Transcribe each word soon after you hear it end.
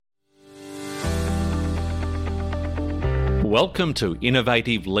Welcome to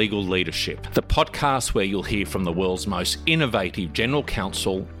Innovative Legal Leadership, the podcast where you'll hear from the world's most innovative general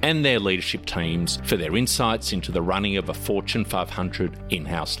counsel and their leadership teams for their insights into the running of a Fortune 500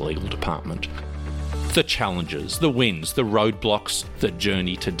 in-house legal department. The challenges, the wins, the roadblocks, the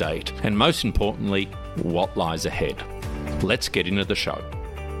journey to date, and most importantly, what lies ahead. Let's get into the show.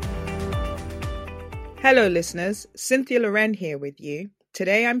 Hello listeners, Cynthia Loren here with you.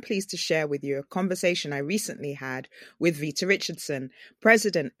 Today I'm pleased to share with you a conversation I recently had with Veta Richardson,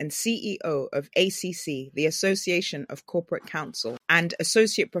 President and CEO of ACC, the Association of Corporate Counsel, and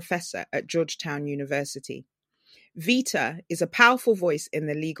Associate Professor at Georgetown University. Veta is a powerful voice in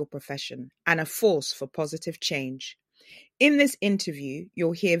the legal profession and a force for positive change. In this interview,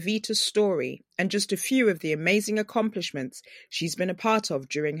 you'll hear Veta's story and just a few of the amazing accomplishments she's been a part of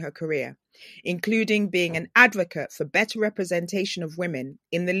during her career, including being an advocate for better representation of women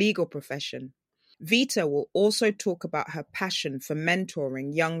in the legal profession. Veta will also talk about her passion for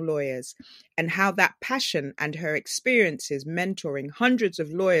mentoring young lawyers and how that passion and her experiences mentoring hundreds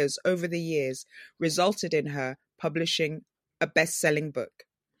of lawyers over the years resulted in her publishing a best-selling book.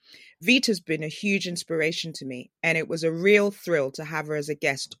 Veta's been a huge inspiration to me, and it was a real thrill to have her as a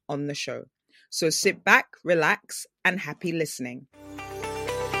guest on the show. So sit back, relax, and happy listening.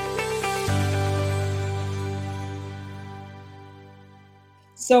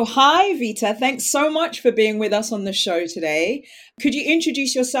 So hi, Veta. Thanks so much for being with us on the show today. Could you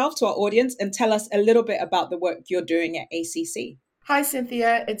introduce yourself to our audience and tell us a little bit about the work you're doing at ACC? Hi,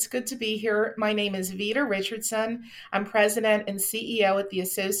 Cynthia. It's good to be here. My name is Veta Richardson. I'm President and CEO at the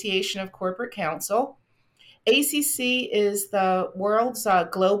Association of Corporate Counsel. ACC is the world's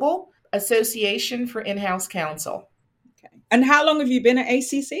global association for in-house counsel. Okay. And how long have you been at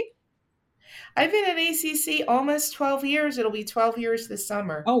ACC? I've been at ACC almost 12 years. It'll be 12 years this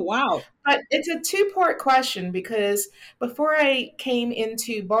summer. Oh, wow. But it's a two-part question because before I came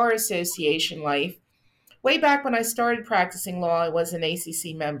into bar association life, way back when I started practicing law, I was an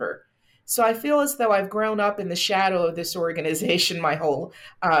ACC member. So I feel as though I've grown up in the shadow of this organization my whole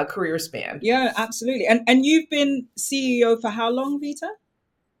career span. Yeah, absolutely. And you've been CEO for how long, Veta?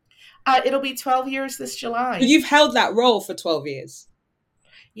 It'll be 12 years this July. You've held that role for 12 years?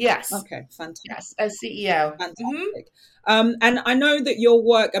 Yes. Okay, fantastic. Yes, as CEO. Fantastic. Mm-hmm. And I know that your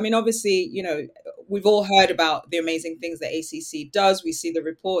work, obviously, we've all heard about the amazing things that ACC does. We see the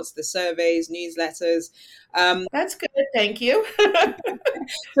reports, the surveys, newsletters. That's good. Thank you.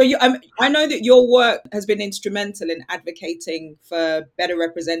 So I know that your work has been instrumental in advocating for better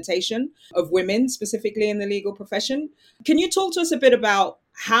representation of women, specifically in the legal profession. Can you talk to us a bit about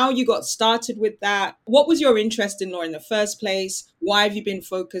how you got started with that? What was your interest in law in the first place? Why have you been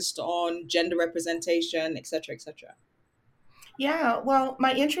focused on gender representation, et cetera, et cetera? Yeah, well,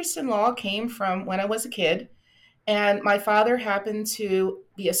 my interest in law came from when I was a kid, and my father happened to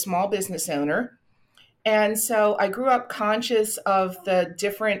be a small business owner. And so I grew up conscious of the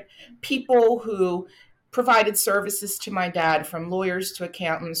different people who provided services to my dad, from lawyers to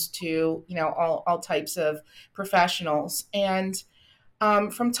accountants to, all types of professionals. And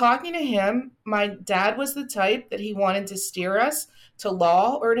from talking to him, my dad was the type that he wanted to steer us to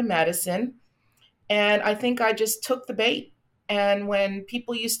law or to medicine. And I think I just took the bait. And when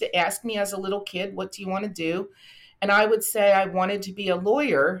people used to ask me as a little kid, what do you want to do? And I would say I wanted to be a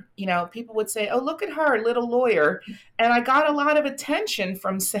lawyer. People would say, oh, look at her, little lawyer. And I got a lot of attention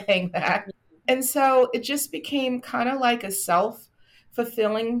from saying that. And so it just became kind of like a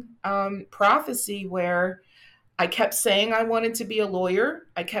self-fulfilling prophecy where I kept saying I wanted to be a lawyer.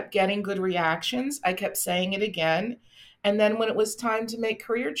 I kept getting good reactions. I kept saying it again. And then when it was time to make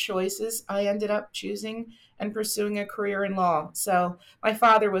career choices, I ended up choosing and pursuing a career in law. So my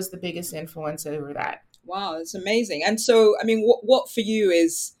father was the biggest influence over that. Wow, that's amazing. And so, what for you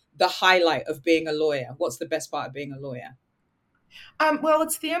is the highlight of being a lawyer? What's the best part of being a lawyer? Well,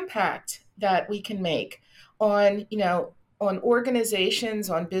 it's the impact that we can make on organizations,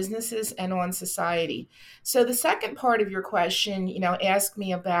 on businesses, and on society. So the second part of your question, asked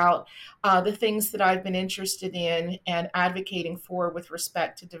me about the things that I've been interested in and advocating for with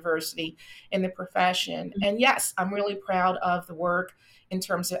respect to diversity in the profession. And yes, I'm really proud of the work in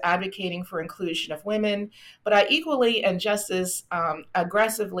terms of advocating for inclusion of women, but I equally and just as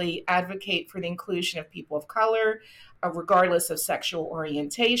aggressively advocate for the inclusion of people of color, regardless of sexual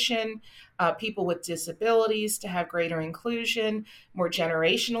orientation, people with disabilities to have greater inclusion, more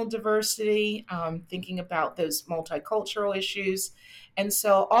generational diversity, thinking about those multicultural issues. And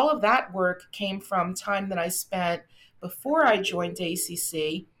so all of that work came from time that I spent before I joined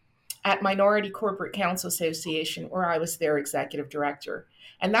ACC at Minority Corporate Counsel Association, where I was their executive director.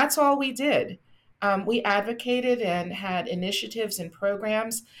 And that's all we did. We advocated and had initiatives and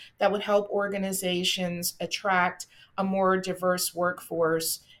programs that would help organizations attract a more diverse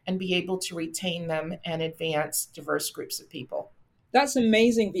workforce and be able to retain them and advance diverse groups of people. That's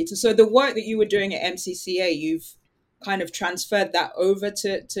amazing, Vita. So the work that you were doing at MCCA, you've kind of transferred that over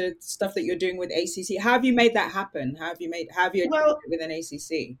to stuff that you're doing with ACC. How have you made that happen? How have you achieved Well, it with an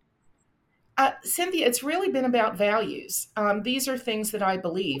ACC? Cynthia, it's really been about values. These are things that I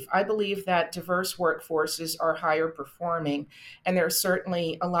believe. I believe that diverse workforces are higher performing, and there are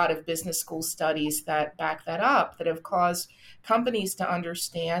certainly a lot of business school studies that back that up, that have caused companies to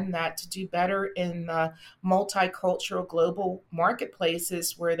understand that to do better in the multicultural global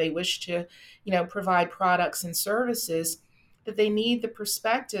marketplaces where they wish to, provide products and services, that they need the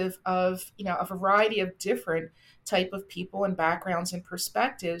perspective of, a variety of different type of people and backgrounds and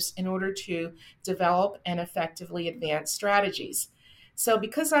perspectives in order to develop and effectively advance strategies. So,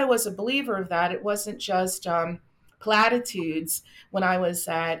 because I was a believer of that, it wasn't just platitudes when I was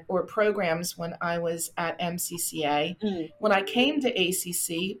at, or programs when I was at MCCA. Mm, When I came to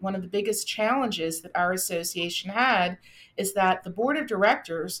ACC, one of the biggest challenges that our association had is that the board of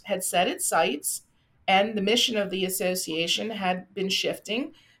directors had set its sights, and the mission of the association had been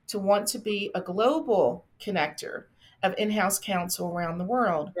shifting to want to be a global connector of in-house counsel around the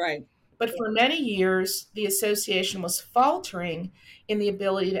world. right. But for many years, the association was faltering in the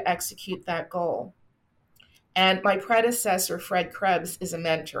ability to execute that goal. And my predecessor, Fred Krebs, is a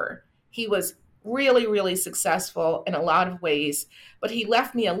mentor. He was really, really successful in a lot of ways, but he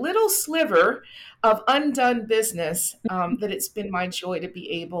left me a little sliver of undone business that it's been my joy to be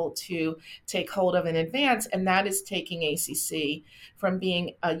able to take hold of in advance. And that is taking ACC from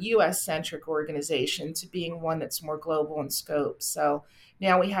being a US centric organization to being one that's more global in scope. So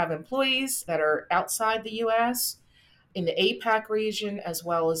now we have employees that are outside the US, in the APAC region, as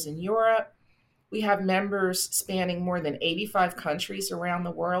well as in Europe. We have members spanning more than 85 countries around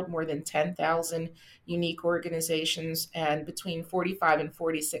the world, more than 10,000 unique organizations, and between 45 and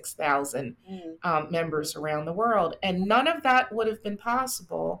 46,000 members around the world. And none of that would have been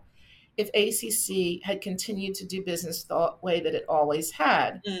possible if ACC had continued to do business the way that it always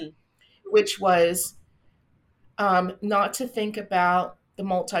had, which was not to think about the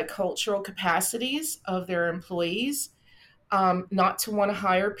multicultural capacities of their employees, not to want to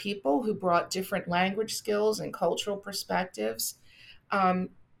hire people who brought different language skills and cultural perspectives, um,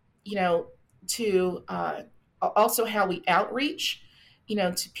 to also how we outreach,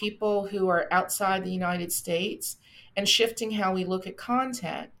 to people who are outside the United States, and shifting how we look at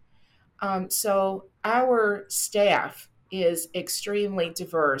content. So our staff is extremely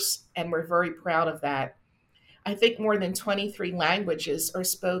diverse, and we're very proud of that. I think more than 23 languages are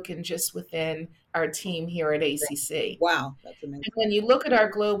spoken just within our team here at ACC. Wow, that's amazing. And when you look at our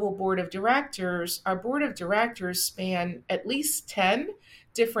global board of directors, our board of directors span at least 10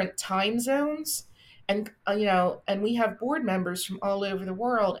 different time zones. And, and we have board members from all over the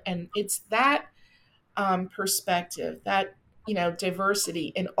world. And it's that perspective, that,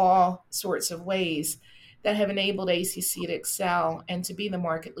 diversity in all sorts of ways that have enabled ACC to excel and to be the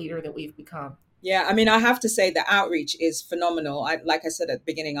market leader that we've become. Yeah, I mean, I have to say the outreach is phenomenal. Like I said at the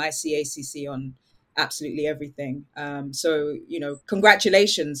beginning, I see ACC on absolutely everything. So,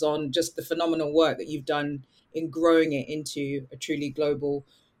 congratulations on just the phenomenal work that you've done in growing it into a truly global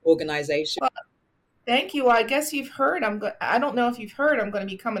organization. Well, thank you. I guess you've heard. I don't know if you've heard. I'm going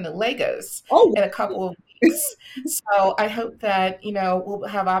to be coming to Lagos in a couple of weeks. So I hope that we'll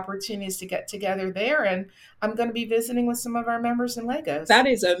have opportunities to get together there, and I'm going to be visiting with some of our members in Lagos. That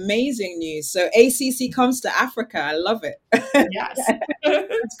is amazing news. So ACC comes to Africa. I love it. Yes,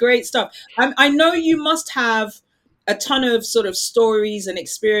 that's great stuff. I know you must have a ton of sort of stories and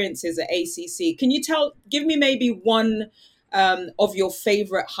experiences at ACC. Can you give me maybe one of your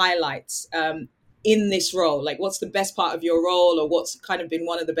favorite highlights in this role? Like, what's the best part of your role, or what's kind of been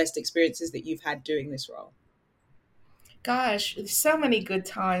one of the best experiences that you've had doing this role? Gosh, so many good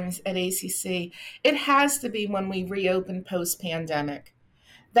times at ACC. It has to be when we reopened post-pandemic.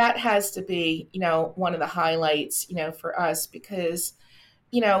 That has to be, one of the highlights, for us, because,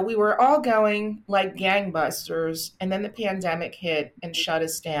 we were all going like gangbusters, and then the pandemic hit and shut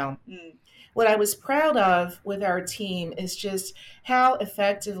us down. What I was proud of with our team is just how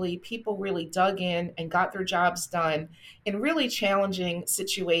effectively people really dug in and got their jobs done in really challenging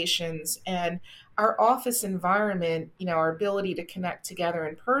situations. And our office environment, our ability to connect together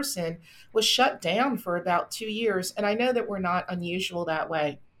in person was shut down for about 2 years. And I know that we're not unusual that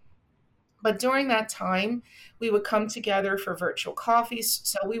way. But during that time, we would come together for virtual coffees.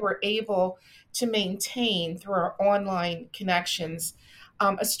 So we were able to maintain through our online connections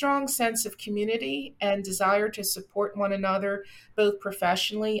a strong sense of community and desire to support one another, both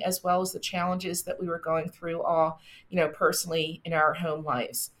professionally as well as the challenges that we were going through all, personally in our home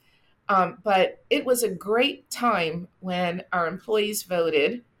lives. But it was a great time when our employees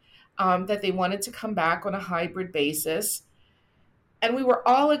voted that they wanted to come back on a hybrid basis. And we were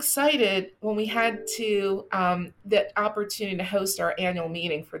all excited when we had the opportunity to host our annual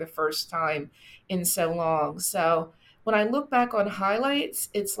meeting for the first time in so long. So when I look back on highlights,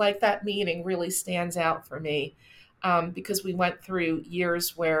 it's like that meeting really stands out for me because we went through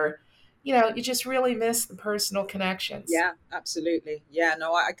years where, you just really miss the personal connections. Yeah, absolutely. Yeah,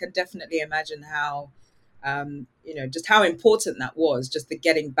 no, I could definitely imagine how, just how important that was, just the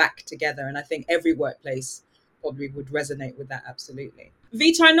getting back together. And I think every workplace probably would resonate with that. Absolutely.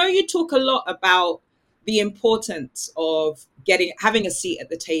 Vita, I know you talk a lot about the importance of having a seat at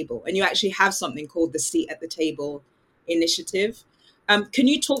the table, and you actually have something called the Seat at the Table initiative. Can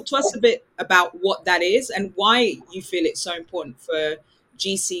you talk to us a bit about what that is and why you feel it's so important for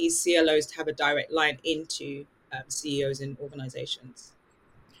GCs, CLOs to have a direct line into CEOs in organizations?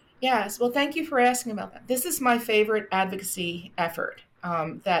 Yes, well, thank you for asking about that. This is my favorite advocacy effort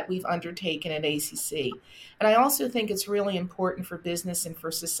that we've undertaken at ACC. And I also think it's really important for business and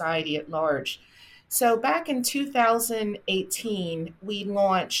for society at large. So back in 2018, we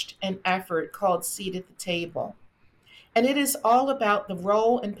launched an effort called Seat at the Table. And it is all about the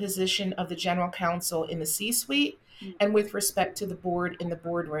role and position of the general counsel in the C-suite and with respect to the board in the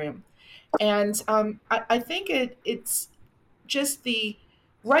boardroom. And I think it's just the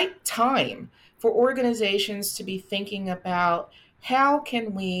right time for organizations to be thinking about how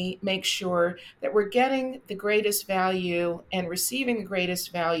can we make sure that we're getting the greatest value and receiving the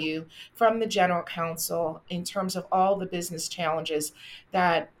greatest value from the general counsel in terms of all the business challenges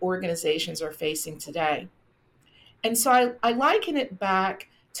that organizations are facing today. And so I liken it back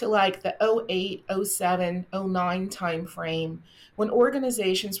to like the 08, 07, 09 timeframe when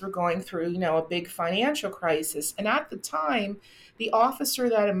organizations were going through, a big financial crisis. And at the time, the officer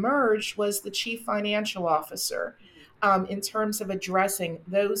that emerged was the chief financial officer in terms of addressing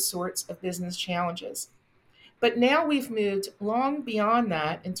those sorts of business challenges. But now we've moved long beyond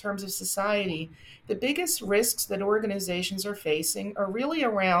that in terms of society. The biggest risks that organizations are facing are really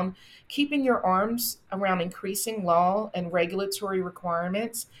around keeping your arms around increasing law and regulatory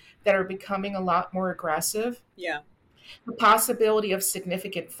requirements that are becoming a lot more aggressive. Yeah. The possibility of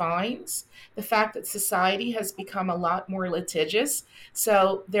significant fines, the fact that society has become a lot more litigious,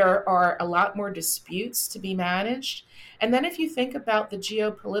 so there are a lot more disputes to be managed. And then if you think about the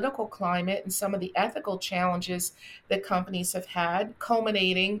geopolitical climate and some of the ethical challenges that companies have had,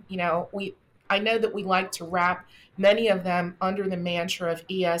 culminating, I know that we like to wrap many of them under the mantra of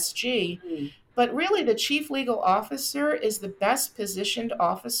ESG, but really the chief legal officer is the best positioned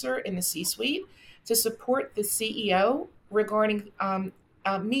officer in the C-suite to support the CEO regarding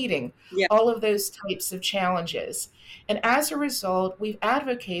meeting all of those types of challenges. And as a result, we've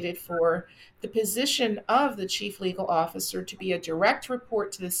advocated for the position of the chief legal officer to be a direct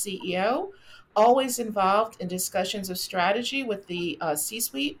report to the CEO, always involved in discussions of strategy with the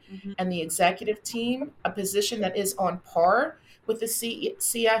C-suite and the executive team, a position that is on par with the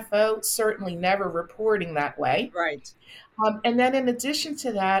CFO, certainly never reporting that way. Right. And then in addition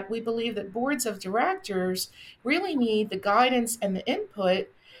to that, we believe that boards of directors really need the guidance and the input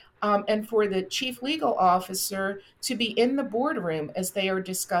and for the chief legal officer to be in the boardroom as they are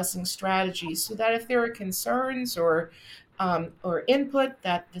discussing strategies so that if there are concerns or input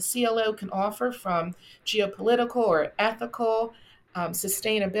that the CLO can offer from geopolitical or ethical,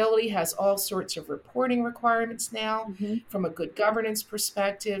 sustainability has all sorts of reporting requirements now from a good governance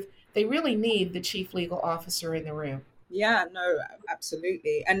perspective. They really need the chief legal officer in the room. Yeah, no,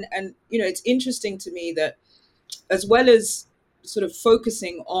 absolutely. And it's interesting to me that as well as sort of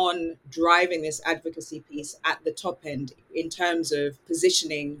focusing on driving this advocacy piece at the top end in terms of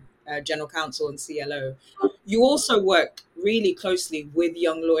positioning general counsel and CLO, you also work really closely with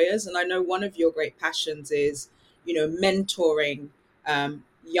young lawyers. And I know one of your great passions is, mentoring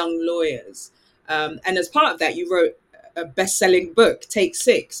young lawyers. And as part of that, you wrote a best-selling book, Take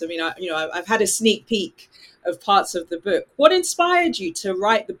Six. I mean, I've had a sneak peek of parts of the book. What inspired you to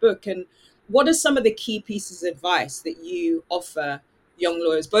write the book, and what are some of the key pieces of advice that you offer young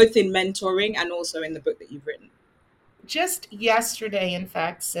lawyers, both in mentoring and also in the book that you've written? Just yesterday, in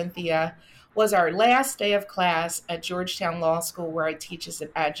fact, Cynthia, was our last day of class at Georgetown Law School, where I teach as an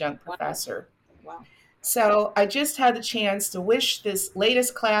adjunct professor. Wow. So I just had the chance to wish this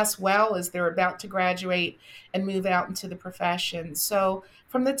latest class well as they're about to graduate and move out into the profession. So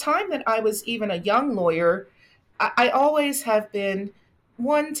from the time that I was even a young lawyer, I always have been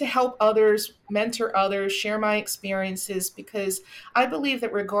one, to help others, mentor others, share my experiences, because I believe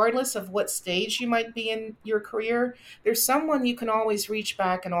that regardless of what stage you might be in your career, there's someone you can always reach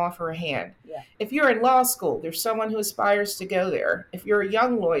back and offer a hand. Yeah. If you're in law school, there's someone who aspires to go there. If you're a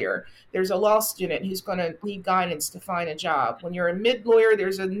young lawyer, there's a law student who's going to need guidance to find a job. When you're a mid lawyer,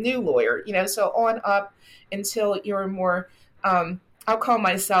 there's a new lawyer, so on up until you're a more, I'll call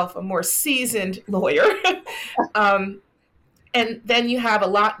myself a more seasoned lawyer. And then you have a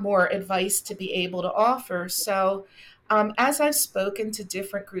lot more advice to be able to offer. So as I've spoken to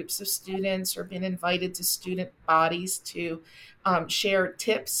different groups of students or been invited to student bodies to share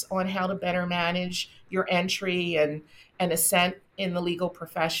tips on how to better manage your entry and ascent in the legal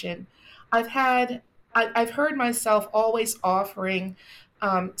profession, I've heard myself always offering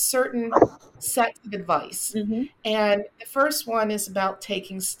certain sets of advice. Mm-hmm. And the first one is about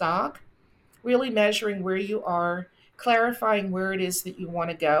taking stock, really measuring where you are, clarifying where it is that you want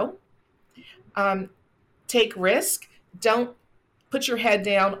to go. Take risk. Don't put your head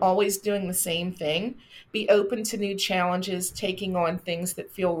down, always doing the same thing. Be open to new challenges, taking on things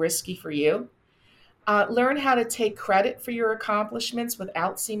that feel risky for you. Learn how to take credit for your accomplishments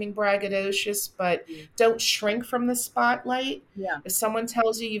without seeming braggadocious, but don't shrink from the spotlight. Yeah. If someone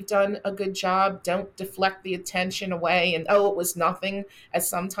tells you you've done a good job, don't deflect the attention away and, oh, it was nothing, as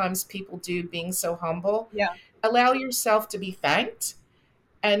sometimes people do, being so humble. Yeah. Allow yourself to be thanked,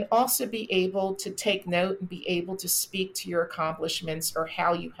 and also be able to take note and be able to speak to your accomplishments or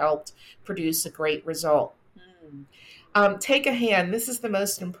how you helped produce a great result. Take a hand. This is the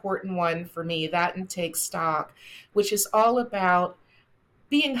most important one for me, that and take stock, which is all about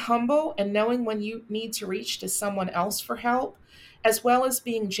being humble and knowing when you need to reach to someone else for help, as well as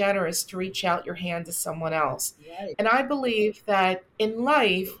being generous to reach out your hand to someone else. Right. And I believe that in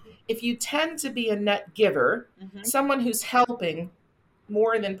life, if you tend to be a net giver, someone who's helping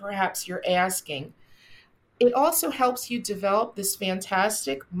more than perhaps you're asking, it also helps you develop this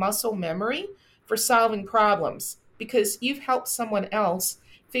fantastic muscle memory for solving problems, because you've helped someone else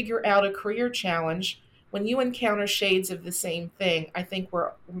figure out a career challenge. When you encounter shades of the same thing, I think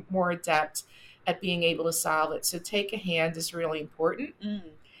we're more adept at being able to solve it. So take a hand is really important.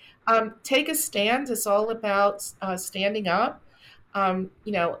 Take a stand is all about standing up,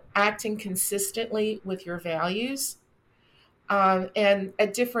 acting consistently with your values. And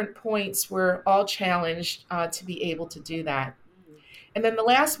at different points, we're all challenged to be able to do that. And then the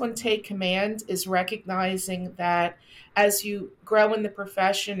last one, take command, is recognizing that as you grow in the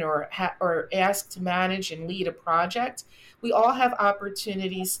profession or asked to manage and lead a project, we all have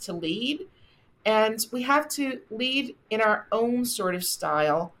opportunities to lead. And we have to lead in our own sort of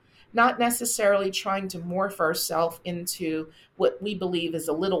style, not necessarily trying to morph ourselves into what we believe is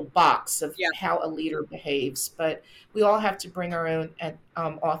a little box of how a leader behaves. But we all have to bring our own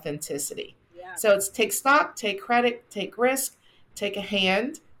authenticity. Yeah. So it's take stock, take credit, take risk, take a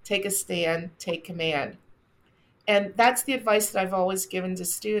hand, take a stand, take command. And that's the advice that I've always given to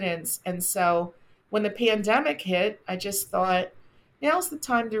students. And so when the pandemic hit, I just thought, now's the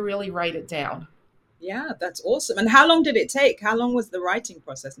time to really write it down. Yeah, that's awesome. And how long did it take? How long was the writing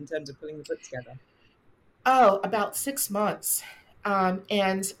process in terms of putting the book together? Oh, about 6 months.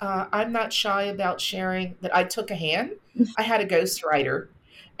 And I'm not shy about sharing that I took a hand. I had a ghostwriter,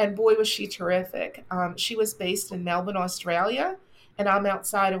 and boy, was she terrific. She was based in Melbourne, Australia, and I'm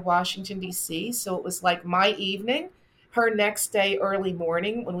outside of Washington, D.C. So it was like my evening, her next day, early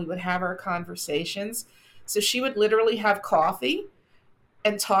morning, when we would have our conversations. So she would literally have coffee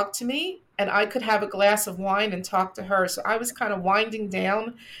and talk to me, and I could have a glass of wine and talk to her. So I was kind of winding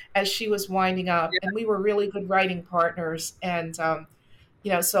down as she was winding up, and we were really good writing partners. And,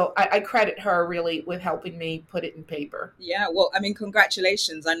 so I credit her really with helping me put it in paper. Yeah, well, I mean,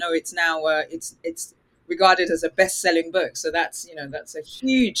 congratulations. I know it's now, it's regarded as a best-selling book. So that's a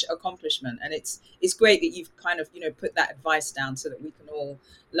huge accomplishment. And it's great that you've kind of, put that advice down so that we can all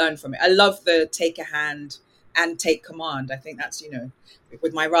learn from it. I love the take a hand and take command. I think that's,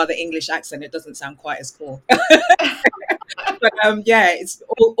 with my rather English accent, it doesn't sound quite as cool. But it's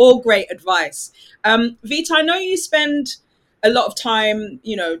all great advice. Veta, I know you spend a lot of time,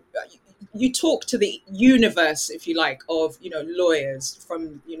 you talk to the universe, if you like, of, lawyers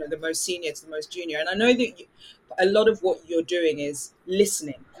from, the most senior to the most junior. And I know that a lot of what you're doing is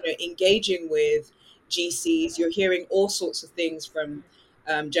listening, engaging with GCs. You're hearing all sorts of things from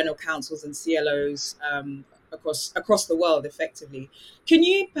general counsels and CLOs across the world, effectively. Can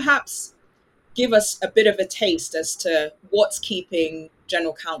you perhaps give us a bit of a taste as to what's keeping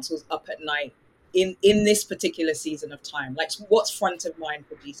general counsels up at night in this particular season of time? Like, what's front of mind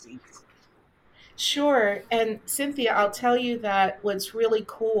for GCs? Sure. And Cynthia, I'll tell you that what's really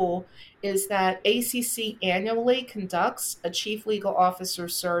cool is that ACC annually conducts a chief legal officer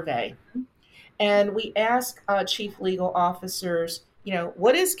survey. And we ask chief legal officers,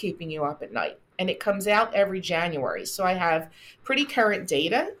 what is keeping you up at night? And it comes out every January. So I have pretty current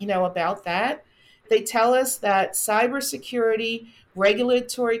data, about that. They tell us that cybersecurity,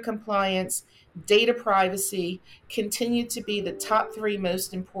 regulatory compliance, data privacy continue to be the top three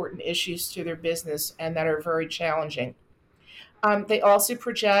most important issues to their business and that are very challenging. They also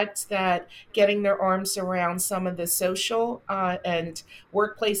project that getting their arms around some of the social and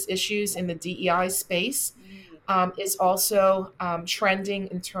workplace issues in the DEI space is also trending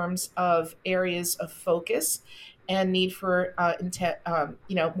in terms of areas of focus and need for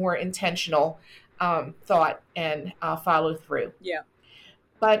more intentional thought and follow through. Yeah.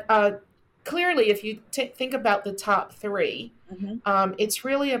 But clearly, if you think about the top three, it's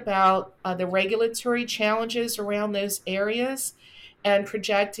really about the regulatory challenges around those areas and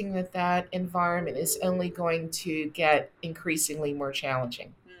projecting that environment is only going to get increasingly more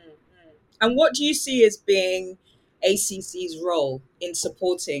challenging. And what do you see as being ACC's role in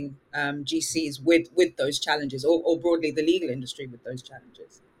supporting GCs with those challenges, or broadly the legal industry with those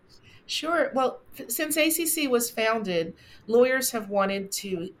challenges? Sure. Well, since ACC was founded, lawyers have wanted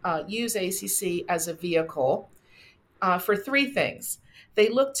to use ACC as a vehicle for three things. They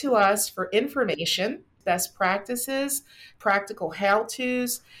look to us for information, best practices, practical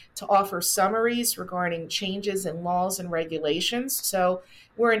how-tos, to offer summaries regarding changes in laws and regulations. So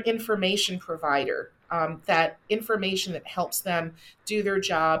we're an information provider. That information that helps them do their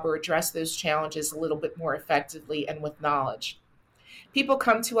job or address those challenges a little bit more effectively and with knowledge. People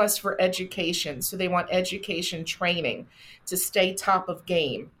come to us for education, so they want education training to stay top of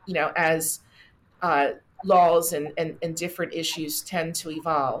game, as laws and different issues tend to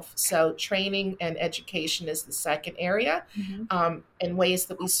evolve. So training and education is the second area, and ways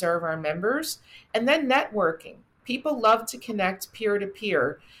that we serve our members. And then networking. People love to connect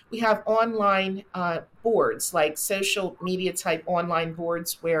peer-to-peer. We have online boards, like social media type online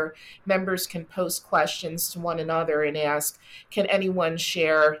boards where members can post questions to one another and ask, can anyone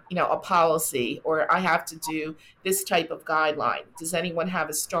share, a policy, or I have to do this type of guideline. Does anyone have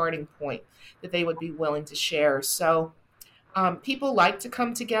a starting point that they would be willing to share? So people like to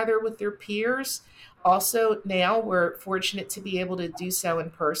come together with their peers. Also, now we're fortunate to be able to do so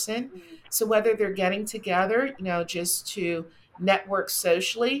in person. So whether they're getting together, just to network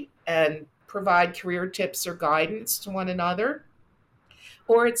socially and provide career tips or guidance to one another,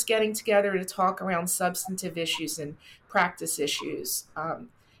 or it's getting together to talk around substantive issues and practice issues.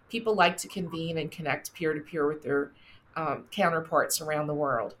 People like to convene and connect peer-to-peer with their counterparts around the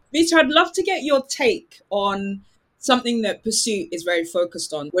world. Vita, I'd love to get your take on something that Pursuit is very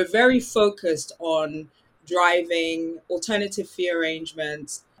focused on. We're very focused on driving alternative fee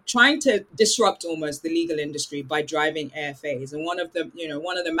arrangements, trying to disrupt almost the legal industry by driving AFAs. And one of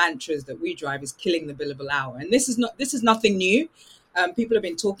the mantras that we drive is killing the billable hour. And this is nothing new. People have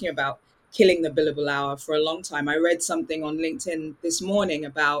been talking about killing the billable hour for a long time. I read something on LinkedIn this morning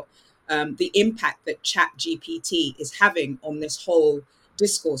about the impact that ChatGPT is having on this whole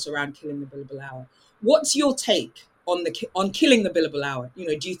discourse around killing the billable hour. What's your take on killing the billable hour?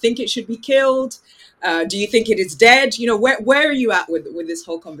 Do you think it should be killed? Do you think it is dead? Where are you at with this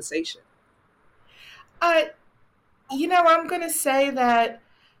whole conversation? I'm going to say that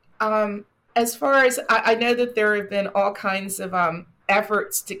as far as I know that there have been all kinds of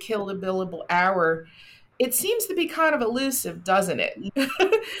efforts to kill the billable hour. It seems to be kind of elusive, doesn't it?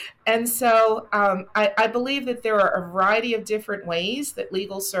 And so I believe that there are a variety of different ways that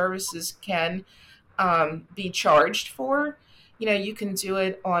legal services can be charged for. You can do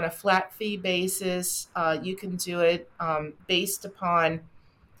it on a flat fee basis. You can do it based upon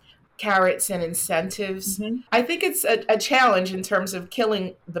carrots and incentives. I think it's a challenge in terms of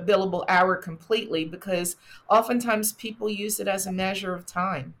killing the billable hour completely, because oftentimes people use it as a measure of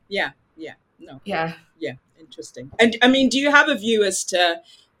time. Yeah. Interesting. And do you have a view as to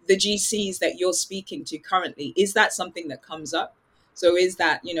the GCs that you're speaking to currently? Is that something that comes up? So is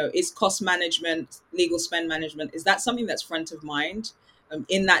that, is cost management, legal spend management, is that something that's front of mind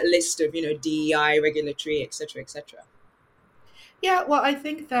in that list of, DEI, regulatory, et cetera, et cetera? Yeah, well, I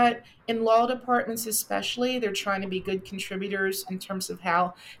think that in law departments, especially, they're trying to be good contributors in terms of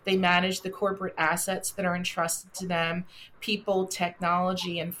how they manage the corporate assets that are entrusted to them, people,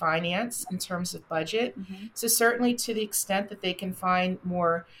 technology, and finance in terms of budget. Mm-hmm. So, certainly to the extent that they can find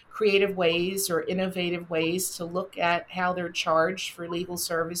more creative ways or innovative ways to look at how they're charged for legal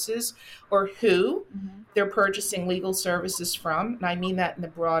services or who Mm-hmm. they're purchasing legal services from. And I mean that in the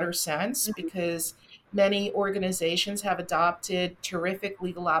broader sense because many organizations have adopted terrific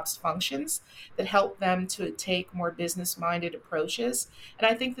legal ops functions that help them to take more business minded approaches. And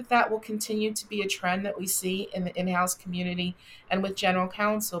I think that that will continue to be a trend that we see in the in house community and with general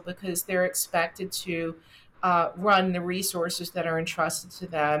counsel because they're expected to run the resources that are entrusted to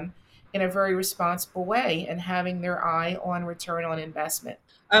them in a very responsible way and having their eye on return on investment.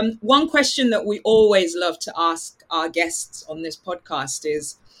 One question that we always love to ask our guests on this podcast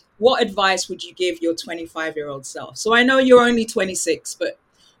is, what advice would you give your 25-year-old self? So I know you're only 26, but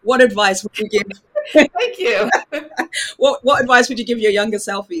what advice would you give? Thank you. What advice would you give your younger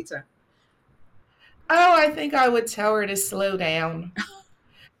self, Vita? Oh, I think I would tell her to slow down.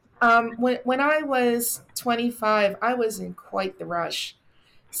 When I was 25, I was in quite the rush.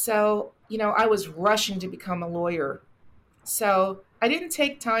 So, I was rushing to become a lawyer. So I didn't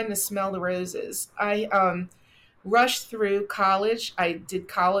take time to smell the roses. I rushed through college. I did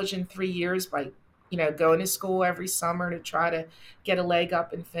college in 3 years by, going to school every summer to try to get a leg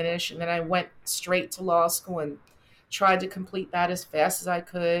up and finish. And then I went straight to law school and tried to complete that as fast as I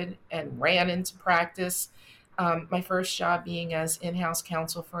could and ran into practice. My first job being as in-house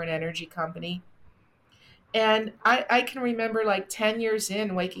counsel for an energy company. And I can remember like 10 years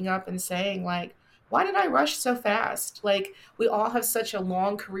in waking up and saying like, why did I rush so fast? Like we all have such a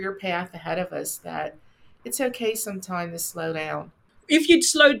long career path ahead of us that it's okay sometime to slow down. If you'd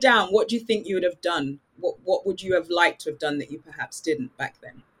slowed down, what do you think you would have done? What would you have liked to have done that you perhaps didn't back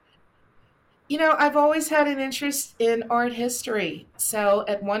then? I've always had an interest in art history. So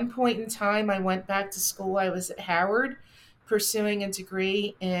at one point in time, I went back to school. I was at Howard pursuing a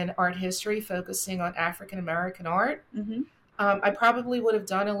degree in art history, focusing on African American art. Mm-hmm. I probably would have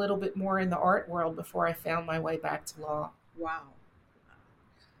done a little bit more in the art world before I found my way back to law. Wow.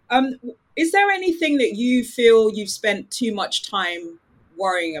 Is there anything that you feel you've spent too much time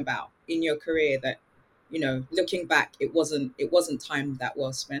worrying about in your career that, looking back, it wasn't time that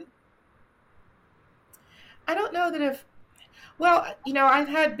well spent? I don't know that if, well, I've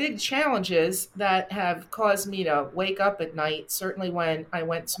had big challenges that have caused me to wake up at night. Certainly when I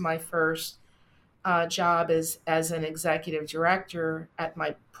went to my first job as an executive director at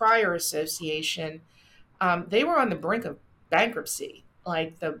my prior association, they were on the brink of bankruptcy.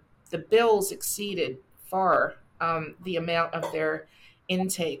 Like the bills exceeded far the amount of their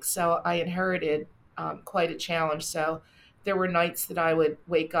intake. So I inherited quite a challenge. So there were nights that I would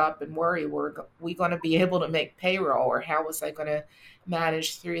wake up and worry, were we going to be able to make payroll, or how was I going to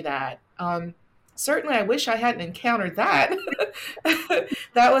manage through that? Certainly, I wish I hadn't encountered that.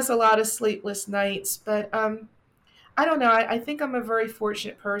 That was a lot of sleepless nights. But I don't know. I think I'm a very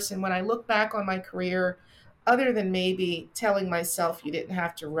fortunate person. When I look back on my career, other than maybe telling myself you didn't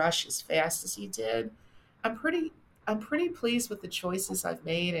have to rush as fast as you did, I'm pretty I'm pretty pleased with the choices I've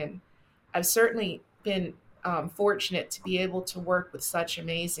made, and I've certainly been fortunate to be able to work with such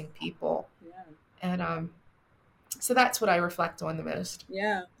amazing people. Yeah. And so that's what I reflect on the most.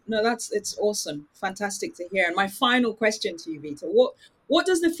 Yeah. No, it's awesome. Fantastic to hear. And my final question to you, Vita, what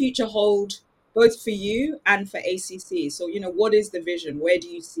does the future hold both for you and for ACC? So, what is the vision? Where do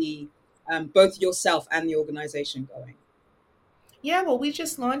you see both yourself and the organization going? Yeah, well, we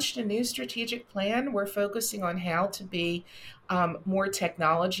just launched a new strategic plan. We're focusing on how to be more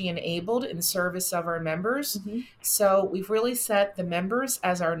technology enabled in service of our members. Mm-hmm. So we've really set the members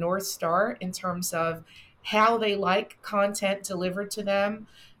as our North Star in terms of how they like content delivered to them,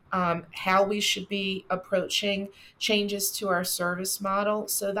 how we should be approaching changes to our service model.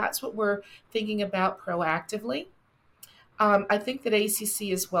 So that's what we're thinking about proactively. I think that ACC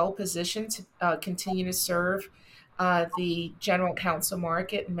is well positioned to continue to serve the general counsel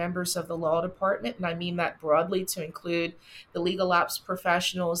market and members of the law department. And I mean that broadly to include the legal ops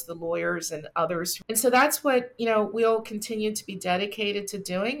professionals, the lawyers, and others. And so that's what, we'll continue to be dedicated to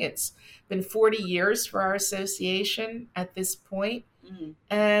doing. It's been 40 years for our association at this point. Mm-hmm.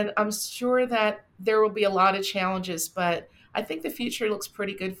 And I'm sure that there will be a lot of challenges, but I think the future looks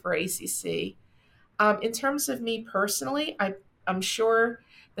pretty good for ACC. In terms of me personally, I'm sure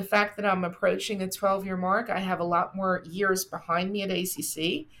the fact that I'm approaching the 12-year mark, I have a lot more years behind me at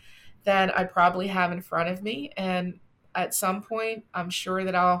ACC than I probably have in front of me. And at some point, I'm sure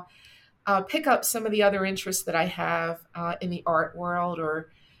that I'll pick up some of the other interests that I have in the art world, or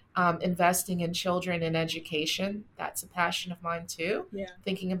investing in children and education. That's a passion of mine too. Yeah.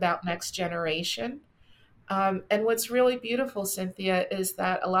 Thinking about next generation. And what's really beautiful, Cynthia, is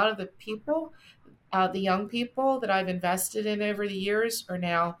that a lot of the people, the young people that I've invested in over the years, are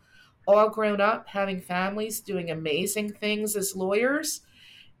now all grown up, having families, doing amazing things as lawyers.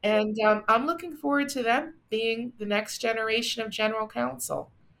 And I'm looking forward to them being the next generation of general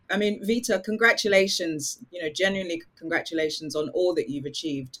counsel. I mean, Veta, congratulations, genuinely congratulations on all that you've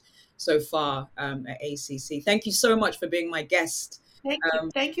achieved so far at ACC. Thank you so much for being my guest.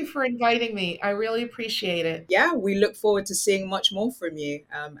 Thank you for inviting me. I really appreciate it. Yeah, we look forward to seeing much more from you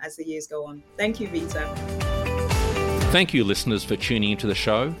as the years go on. Thank you, Veta. Thank you, listeners, for tuning into the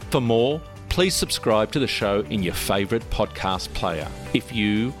show. For more, please subscribe to the show in your favourite podcast player. If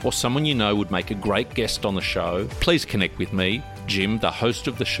you or someone you know would make a great guest on the show, please connect with me, Jim, the host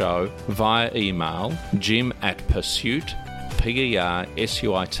of the show, via email,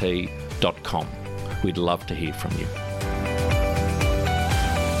 jim@pursuit.com. We'd love to hear from you.